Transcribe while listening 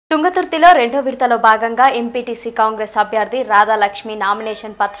తుంగతుర్తిలో రెండో విడతలో భాగంగా ఎంపీటీసీ కాంగ్రెస్ అభ్యర్థి రాధాలక్ష్మి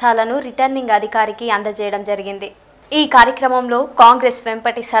నామినేషన్ పత్రాలను రిటర్నింగ్ అధికారికి అందజేయడం జరిగింది। ఈ కార్యక్రమంలో కాంగ్రెస్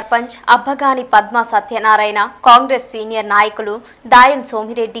వెంపటి సర్పంచ్ అబ్బగాని పద్మ సత్యనారాయణ, కాంగ్రెస్ సీనియర్ నాయకులు దాయం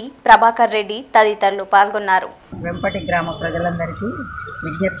సోమిరెడ్డి, ప్రభాకర్ రెడ్డి తదితరులు పాల్గొన్నారు। వెంపటి గ్రామ ప్రజలందరికీ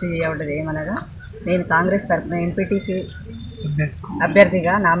విజ్ఞప్తి చేయడం ఏమనగా, నేను కాంగ్రెస్ తరఫున ఎంపీటీసీ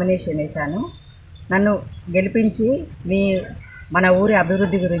అభ్యర్థిగా నామినేషన్ వేశాను। నన్ను గెలిపించి మన ఊరి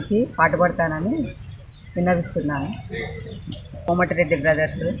అభివృద్ధి గురించి పాటుపడతానని విన్నవిస్తున్నాను। కోమటిరెడ్డి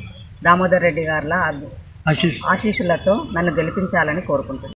బ్రదర్స్, దామోదర్ రెడ్డి గార్ల ఆశీస్సులతో నన్ను గెలిపించాలని కోరుకుంటున్నాను।